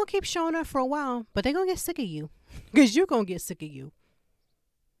 they're going to keep showing up for a while, but they're going to get sick of you because you're going to get sick of you.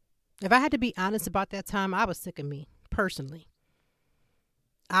 If I had to be honest about that time, I was sick of me personally.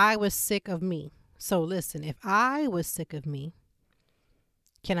 I was sick of me. So listen, if I was sick of me,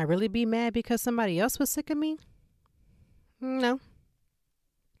 can I really be mad because somebody else was sick of me? No.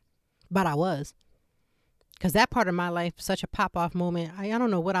 But I was. Because that part of my life, such a pop-off moment, I don't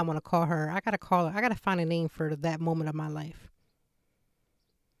know what I want to call her. I got to find a name for that moment of my life.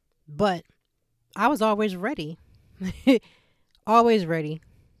 But I was always ready. Always ready.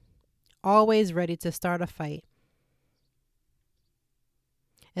 Always ready to start a fight.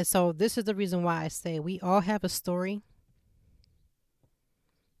 And so this is the reason why I say we all have a story,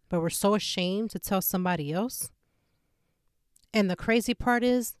 but we're so ashamed to tell somebody else. And the crazy part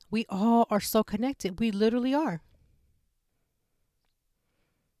is we all are so connected. We literally are.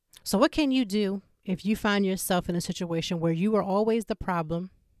 So what can you do if you find yourself in a situation where you are always the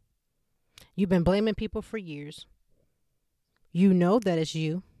problem? You've been blaming people for years. You know that it's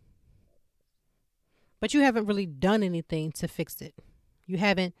you, but you haven't really done anything to fix it. You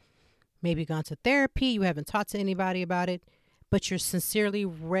haven't maybe gone to therapy. You haven't talked to anybody about it, but you're sincerely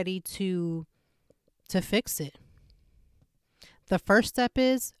ready to fix it. The first step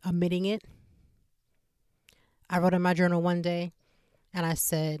is admitting it. I wrote in my journal one day and I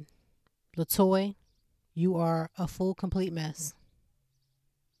said, LaToy, you are a full, complete mess.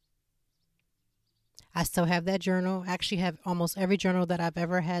 I still have that journal. I actually have almost every journal that I've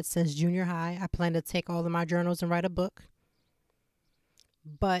ever had since junior high. I plan to take all of my journals and write a book.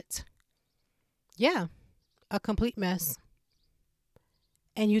 But yeah, a complete mess.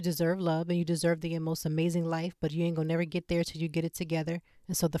 And you deserve love and you deserve the most amazing life, but you ain't gonna never get there till you get it together.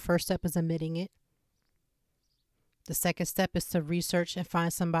 And so the first step is admitting it. The second step is to research and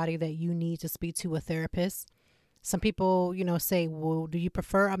find somebody that you need to speak to, a therapist. Some people, say, well, do you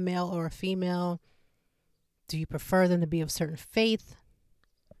prefer a male or a female? Do you prefer them to be of certain faith?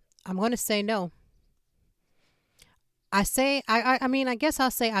 I'm going to say no. I guess I'll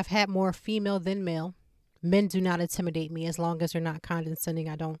say I've had more female than male. Men do not intimidate me as long as they're not condescending.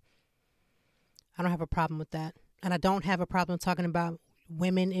 I don't have a problem with that. And I don't have a problem talking about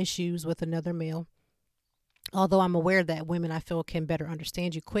women issues with another male. Although I'm aware that women, I feel, can better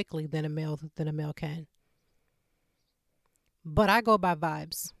understand you quickly than a male can. But I go by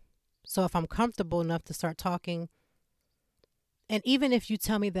vibes. So if I'm comfortable enough to start talking, and even if you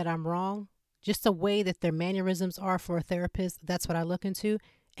tell me that I'm wrong, just the way that their mannerisms are for a therapist, that's what I look into.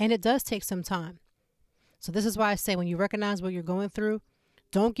 And it does take some time. So this is why I say when you recognize what you're going through,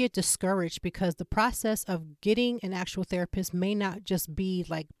 don't get discouraged, because the process of getting an actual therapist may not just be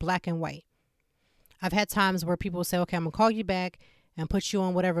like black and white. I've had times where people say, okay, I'm going to call you back and put you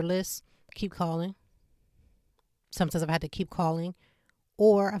on whatever list. Keep calling. Sometimes I've had to keep calling.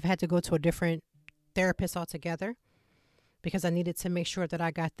 Or I've had to go to a different therapist altogether because I needed to make sure that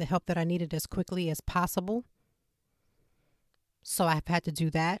I got the help that I needed as quickly as possible. So I've had to do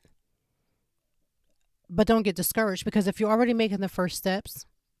that. But don't get discouraged, because if you're already making the first steps,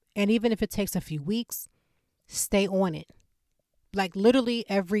 and even if it takes a few weeks, stay on it. Like literally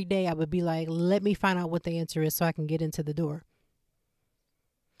every day I would be like, let me find out what the answer is so I can get into the door.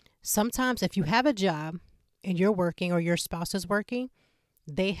 Sometimes if you have a job and you're working or your spouse is working,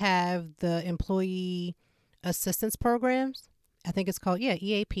 they have the employee assistance programs. I think it's called,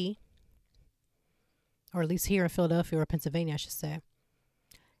 EAP. Or at least here in Philadelphia or Pennsylvania, I should say.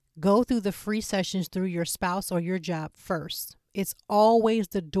 Go through the free sessions through your spouse or your job first. It's always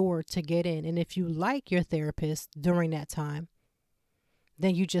the door to get in. And if you like your therapist during that time,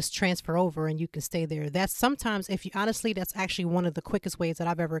 then you just transfer over and you can stay there. That's sometimes, that's actually one of the quickest ways that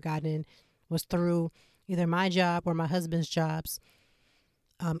I've ever gotten in, was through either my job or my husband's jobs,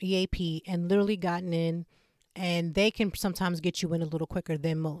 EAP, and literally gotten in, and they can sometimes get you in a little quicker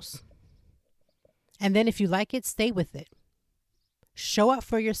than most. And then if you like it, stay with it. Show up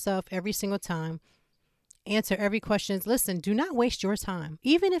for yourself every single time. Answer every question. Listen, do not waste your time,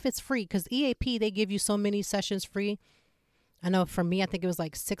 even if it's free, because EAP, they give you so many sessions free. I know for me, I think it was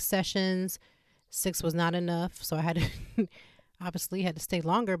like 6 sessions. 6 was not enough. So I had to, obviously had to stay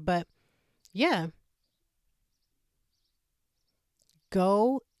longer, but yeah.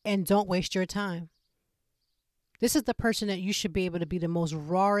 Go and don't waste your time. This is the person that you should be able to be the most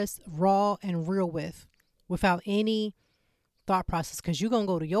raw and real with, without any thought process, because you're going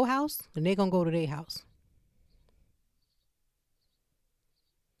to go to your house and they're going to go to their house.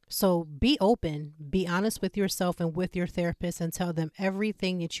 So be open, be honest with yourself and with your therapist, and tell them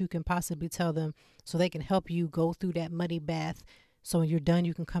everything that you can possibly tell them so they can help you go through that muddy bath. So when you're done,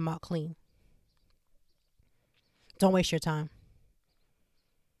 you can come out clean. Don't waste your time.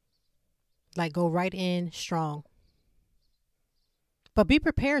 Like, go right in strong. But be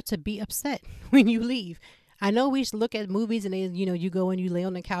prepared to be upset when you leave. I know we look at movies and you go and you lay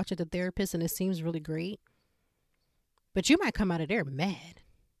on the couch at the therapist and it seems really great. But you might come out of there mad.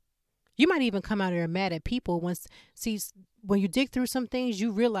 You might even come out of there mad at people. When you dig through some things,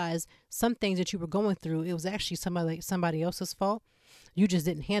 you realize some things that you were going through, it was actually somebody else's fault. You just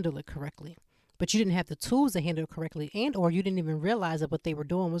didn't handle it correctly. But you didn't have the tools to handle it correctly, or you didn't even realize that what they were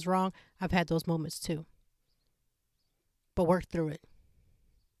doing was wrong. I've had those moments too. But work through it.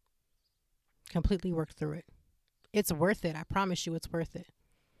 Completely work through it. It's worth it. I promise you it's worth it.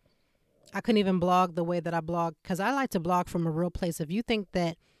 I couldn't even blog the way that I blog, because I like to blog from a real place. If you think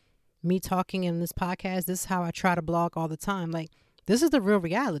that me talking in this podcast, this is how I try to blog all the time. Like, this is the real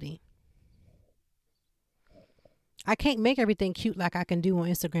reality. I can't make everything cute like I can do on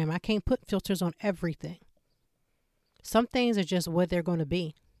Instagram. I can't put filters on everything. Some things are just what they're going to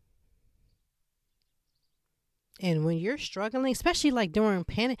be. And when you're struggling, especially like during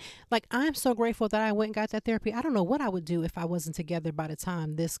panic, like I'm so grateful that I went and got that therapy. I don't know what I would do if I wasn't together by the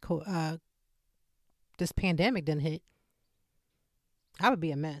time this pandemic didn't hit. I would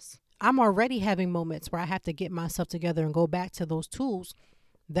be a mess. I'm already having moments where I have to get myself together and go back to those tools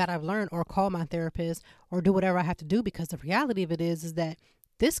that I've learned, or call my therapist, or do whatever I have to do, because the reality of it is that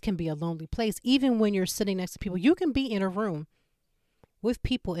this can be a lonely place. Even when you're sitting next to people, you can be in a room with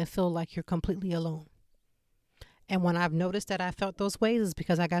people and feel like you're completely alone. And when I've noticed that I felt those ways, is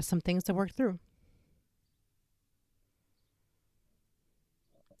because I got some things to work through.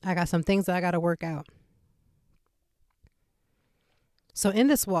 I got some things that I got to work out. So in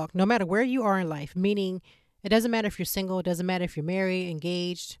this walk, no matter where you are in life, meaning it doesn't matter if you're single, it doesn't matter if you're married,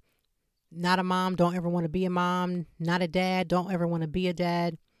 engaged, not a mom, don't ever want to be a mom, not a dad, don't ever want to be a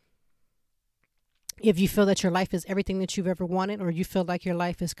dad. If you feel that your life is everything that you've ever wanted, or you feel like your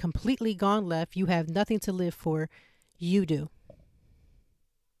life is completely gone left, you have nothing to live for, you do.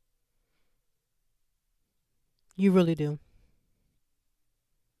 You really do.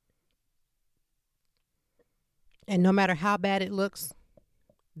 And no matter how bad it looks,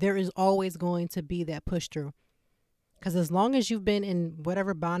 there is always going to be that push through. Because as long as you've been in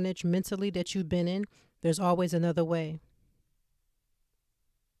whatever bondage mentally that you've been in, there's always another way.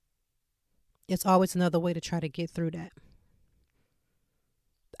 It's always another way to try to get through that.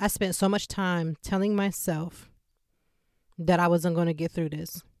 I spent so much time telling myself that I wasn't going to get through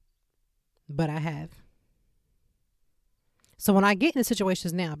this, but I have. So when I get in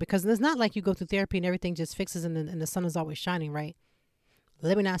situations now, because it's not like you go through therapy and everything just fixes and the sun is always shining, right?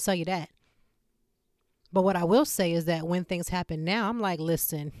 Let me not tell you that. But what I will say is that when things happen now, I'm like,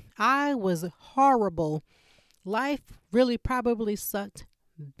 listen, I was horrible. Life really probably sucked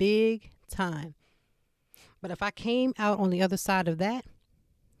big time. But if I came out on the other side of that,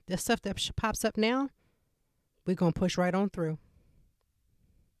 the stuff that pops up now, we're going to push right on through.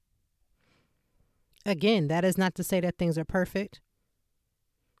 Again, that is not to say that things are perfect.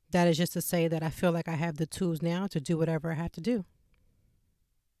 That is just to say that I feel like I have the tools now to do whatever I have to do.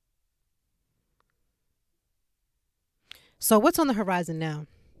 So what's on the horizon now?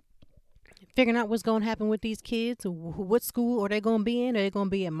 Figuring out what's going to happen with these kids. What school are they going to be in? Are they going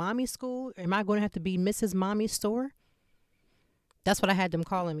to be at mommy's school? Am I going to have to be Mrs. Mommy's store? That's what I had them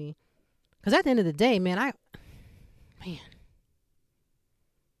calling me. Because at the end of the day, man, I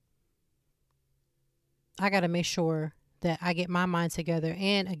got to make sure that I get my mind together.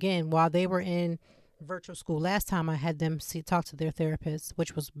 And again, while they were in virtual school, last time I had them talk to their therapist,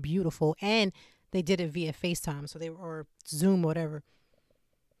 which was beautiful. And they did it via FaceTime, so they were, or Zoom, whatever.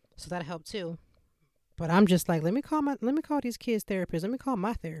 So that helped too. But I'm just like, let me call these kids' therapists. Let me call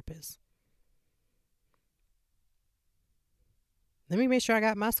my therapist. Let me make sure I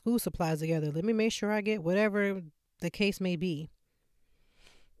got my school supplies together. Let me make sure I get whatever the case may be.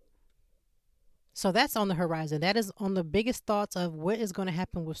 So that's on the horizon. That is on the biggest thoughts of what is going to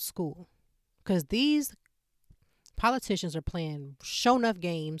happen with school. Because these politicians are playing show enough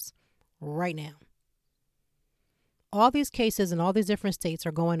games right now. All these cases in all these different states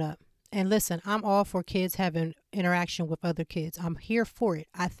are going up. And listen, I'm all for kids having interaction with other kids. I'm here for it.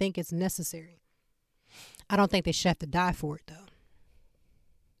 I think it's necessary. I don't think they should have to die for it, though.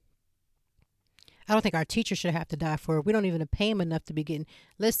 I don't think our teachers should have to die for it. We don't even pay them enough to be getting.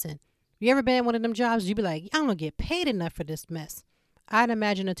 Listen, you ever been in one of them jobs? You be like, I don't get paid enough for this mess. I'd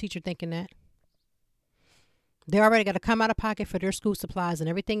imagine a teacher thinking that. They already got to come out of pocket for their school supplies and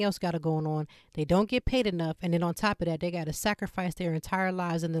everything else got to go on. They don't get paid enough. And then on top of that, they got to sacrifice their entire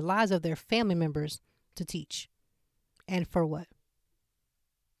lives and the lives of their family members to teach. And for what?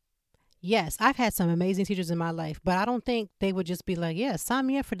 Yes, I've had some amazing teachers in my life, but I don't think they would just be like, yeah, sign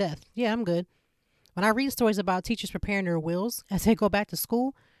me up for death. Yeah, I'm good. When I read stories about teachers preparing their wills as they go back to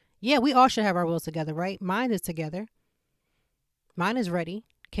school, yeah, we all should have our wills together, right? Mine is together. Mine is ready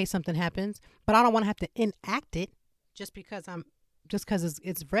in case something happens, but I don't want to have to enact it just because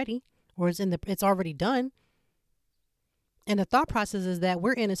it's ready or it's already done. And the thought process is that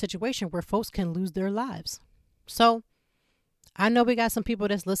we're in a situation where folks can lose their lives. So I know we got some people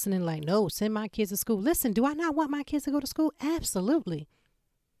that's listening like, no, send my kids to school. Listen, do I not want my kids to go to school? Absolutely.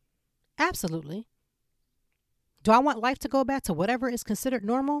 Absolutely. Do I want life to go back to whatever is considered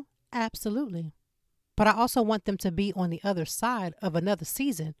normal? Absolutely. But I also want them to be on the other side of another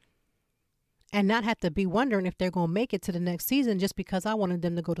season and not have to be wondering if they're going to make it to the next season just because I wanted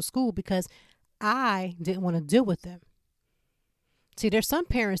them to go to school because I didn't want to deal with them. See, there's some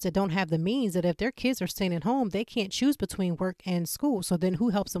parents that don't have the means that if their kids are staying at home, they can't choose between work and school. So then who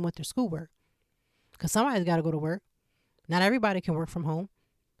helps them with their schoolwork? Because somebody's got to go to work. Not everybody can work from home.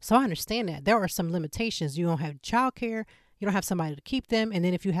 So I understand that. There are some limitations. You don't have childcare. You don't have somebody to keep them. And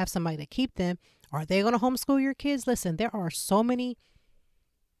then if you have somebody to keep them, are they going to homeschool your kids? Listen, there are so many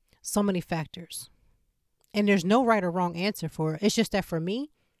factors. And there's no right or wrong answer for it. It's just that for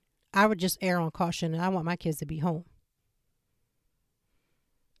me, I would just err on caution and I want my kids to be home.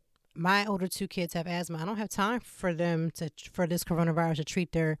 My older two kids have asthma. I don't have time for for this coronavirus to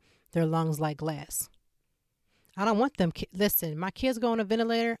treat their lungs like glass. I don't want them. Listen, my kids go on a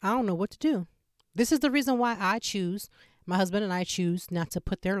ventilator. I don't know what to do. This is the reason why my husband and I choose not to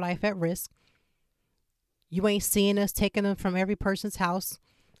put their life at risk. You ain't seeing us taking them from every person's house.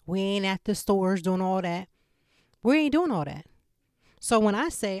 We ain't at the stores doing all that. We ain't doing all that. So when I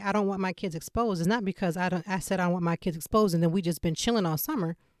say I don't want my kids exposed, it's not because I said I want my kids exposed and then we just been chilling all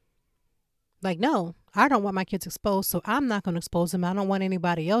summer. Like, no, I don't want my kids exposed, so I'm not going to expose them. I don't want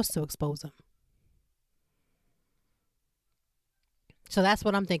anybody else to expose them. So that's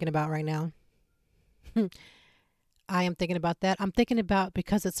what I'm thinking about right now. I am thinking about that. I'm thinking about,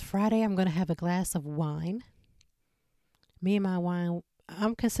 because it's Friday, I'm going to have a glass of wine. Me and my wine,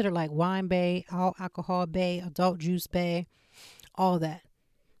 I'm considered like wine bae, all alcohol bae, adult juice bae, all that.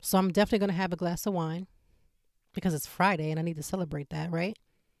 So I'm definitely going to have a glass of wine because it's Friday and I need to celebrate that, right?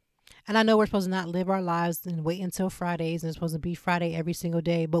 And I know we're supposed to not live our lives and wait until Fridays and it's supposed to be Friday every single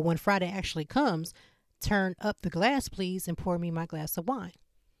day. But when Friday actually comes, turn up the glass, please, and pour me my glass of wine.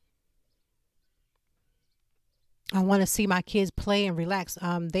 I want to see my kids play and relax.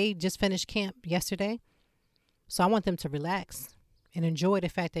 They just finished camp yesterday. So I want them to relax and enjoy the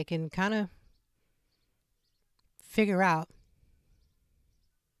fact they can kind of figure out.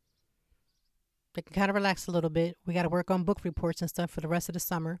 They can kind of relax a little bit. We got to work on book reports and stuff for the rest of the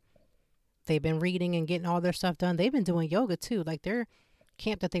summer. They've been reading and getting all their stuff done. They've been doing yoga too. Like their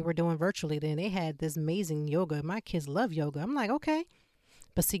camp that they were doing virtually, then they had this amazing yoga. My kids love yoga. I'm like, okay.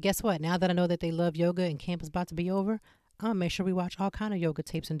 But see, guess what? Now that I know that they love yoga and camp is about to be over, I'm going to make sure we watch all kind of yoga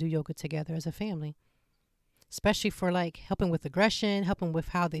tapes and do yoga together as a family. Especially for like helping with aggression, helping with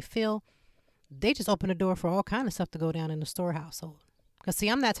how they feel. They just open the door for all kind of stuff to go down in the store household. Because see,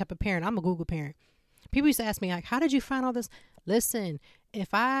 I'm that type of parent. I'm a Google parent. People used to ask me like, how did you find all this? Listen,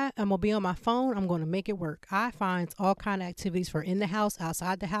 if I am going to be on my phone, I'm going to make it work. I find all kind of activities for in the house,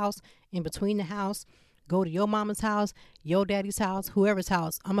 outside the house, in between the house. Go to your mama's house, your daddy's house, whoever's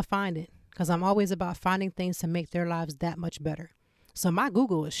house. I'm going to find it because I'm always about finding things to make their lives that much better. So my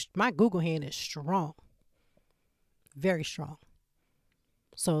Google hand is strong. Very strong.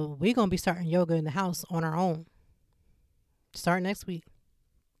 So we're going to be starting yoga in the house on our own. Start next week.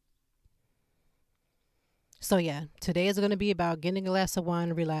 So yeah, today is going to be about getting a glass of wine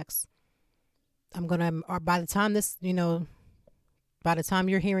and relax. I'm going to, by the time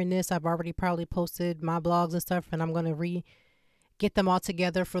you're hearing this, I've already probably posted my blogs and stuff, and I'm going to get them all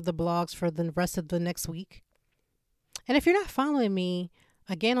together for the blogs for the rest of the next week. And if you're not following me,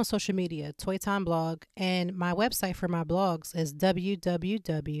 again on social media, Toy Time Blog, and my website for my blogs is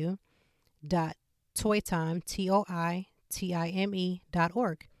www.toytime.org.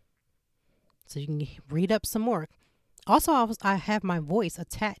 So you can read up some more. Also, I have my voice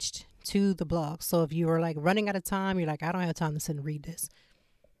attached to the blog. So if you are like running out of time, you're like, I don't have time to sit and read this.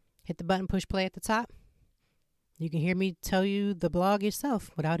 Hit the button, push play at the top. You can hear me tell you the blog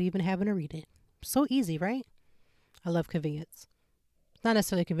yourself without even having to read it. So easy, right? I love convenience. It's not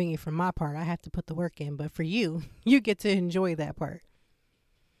necessarily convenient for my part. I have to put the work in, but for you, you get to enjoy that part.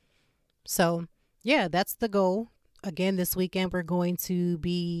 So yeah, that's the goal. Again, this weekend, we're going to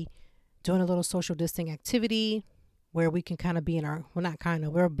be doing a little social distancing activity where we can kind of be in our,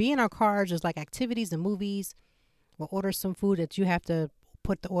 we'll be in our cars, just like activities and movies. We'll order some food that you have to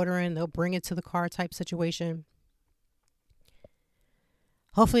put the order in. They'll bring it to the car type situation.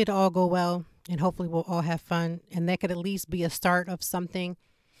 Hopefully it'll all go well and hopefully we'll all have fun. And that could at least be a start of something.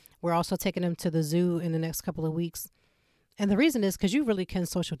 We're also taking them to the zoo in the next couple of weeks. And the reason is because you really can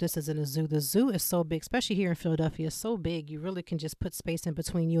social distance in a zoo. The zoo is so big, especially here in Philadelphia. It's so big, you really can just put space in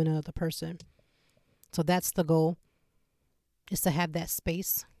between you and another person. So that's the goal, is to have that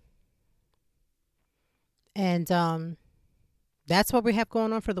space. And that's what we have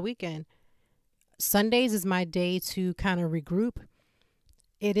going on for the weekend. Sundays is my day to kind of regroup.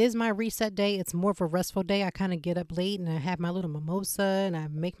 It is my reset day. It's more of a restful day. I kind of get up late and I have my little mimosa and I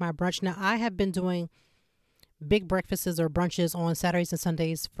make my brunch. Now, I have been doing big breakfasts or brunches on Saturdays and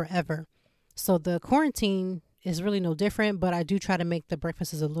Sundays forever. So the quarantine is really no different, but I do try to make the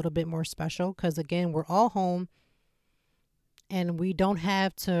breakfasts a little bit more special because, again, we're all home and we don't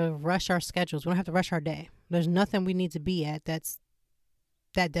have to rush our schedules. We don't have to rush our day. There's nothing we need to be at that's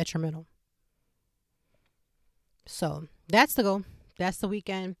that detrimental. So that's the goal. That's the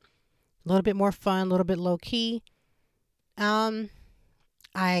weekend. A little bit more fun, a little bit low key.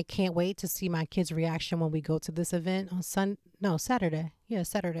 I can't wait to see my kids' reaction when we go to this event on Saturday. Yeah,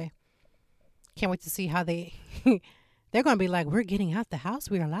 Saturday. Can't wait to see how they're going to be like, we're getting out the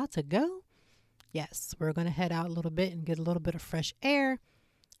house. We're allowed to go. Yes, we're going to head out a little bit and get a little bit of fresh air.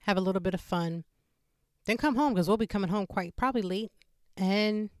 have a little bit of fun, then come home, because we'll be coming home probably late,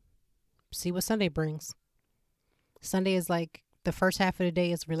 and see what Sunday brings. Sunday is like the first half of the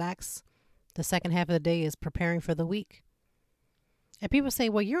day is relax. The second half of the day is preparing for the week. And people say,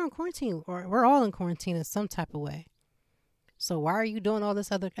 well, you're in quarantine, or we're all in quarantine in some type of way. So why are you doing all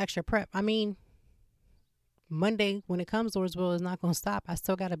this other extra prep? I mean, Monday, when it comes, Lord's will is not going to stop. I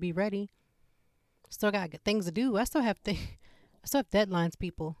still got to be ready. Still got things to do. I still have deadlines,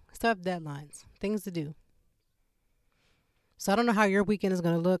 people. I still have deadlines, things to do. So I don't know how your weekend is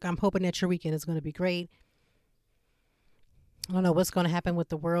going to look. I'm hoping that your weekend is going to be great. I don't know what's going to happen with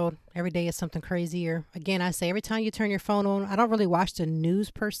the world. Every day is something crazier. Again, I say every time you turn your phone on, I don't really watch the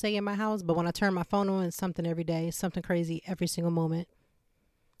news per se in my house, but when I turn my phone on, it's something every day. It's something crazy every single moment.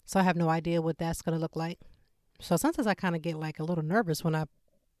 So I have no idea what that's going to look like. So sometimes I kind of get like a little nervous when I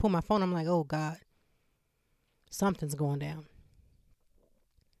pull my phone. I'm like, oh God, something's going down.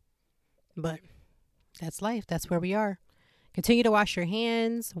 But that's life. That's where we are. Continue to wash your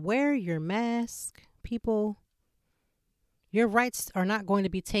hands. Wear your mask. People, your rights are not going to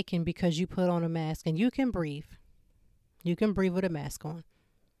be taken because you put on a mask, and you can breathe. You can breathe with a mask on.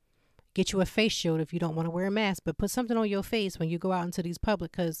 Get you a face shield if you don't want to wear a mask, but put something on your face when you go out into these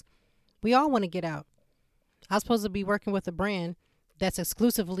public, because we all want to get out. I was supposed to be working with a brand that's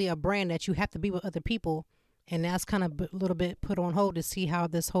exclusively a brand that you have to be with other people, and that's kind of a little bit put on hold to see how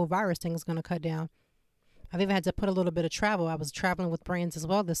this whole virus thing is going to cut down. I've even had to put a little bit of travel. I was traveling with brands as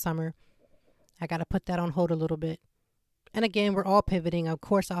well this summer. I got to put that on hold a little bit. And again, we're all pivoting. Of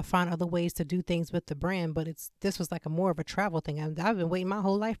course, I'll find other ways to do things with the brand, but this was like more of a travel thing. I've been waiting my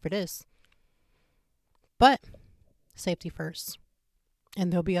whole life for this. But safety first.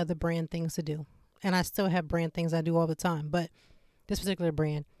 And there'll be other brand things to do. And I still have brand things I do all the time. But this particular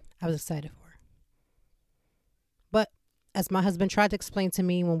brand, I was excited for. But as my husband tried to explain to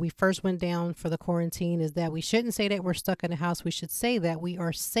me when we first went down for the quarantine, is that we shouldn't say that we're stuck in the house. We should say that we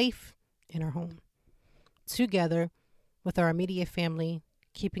are safe in our home. Together with our immediate family,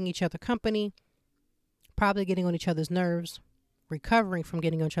 keeping each other company, probably getting on each other's nerves, recovering from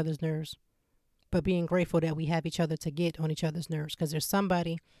getting on each other's nerves, but being grateful that we have each other to get on each other's nerves, because there's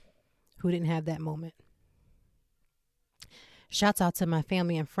somebody who didn't have that moment. Shouts out to my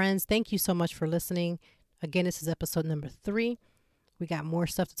family and friends. Thank you so much for listening. Again, this is episode number 3. We got more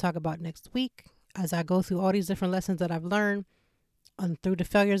stuff to talk about next week as I go through all these different lessons that I've learned and through the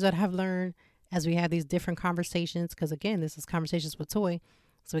failures that I've learned, as we have these different conversations, because again, this is Conversations with Toy.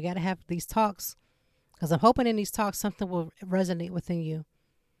 So we got to have these talks, because I'm hoping in these talks something will resonate within you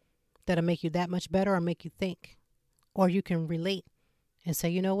that'll make you that much better, or make you think, or you can relate and say,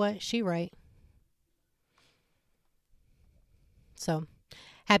 you know what, she right. So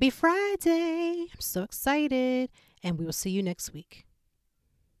happy Friday. I'm so excited, and we will see you next week.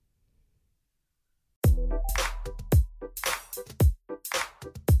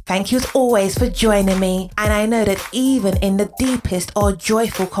 Thank you as always for joining me, and I know that even in the deepest or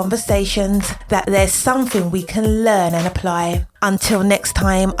joyful conversations, that there's something we can learn and apply. Until next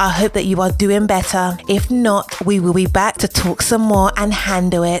time, I hope that you are doing better. If not, we will be back to talk some more and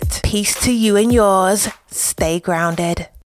handle it. Peace to you and yours. Stay grounded.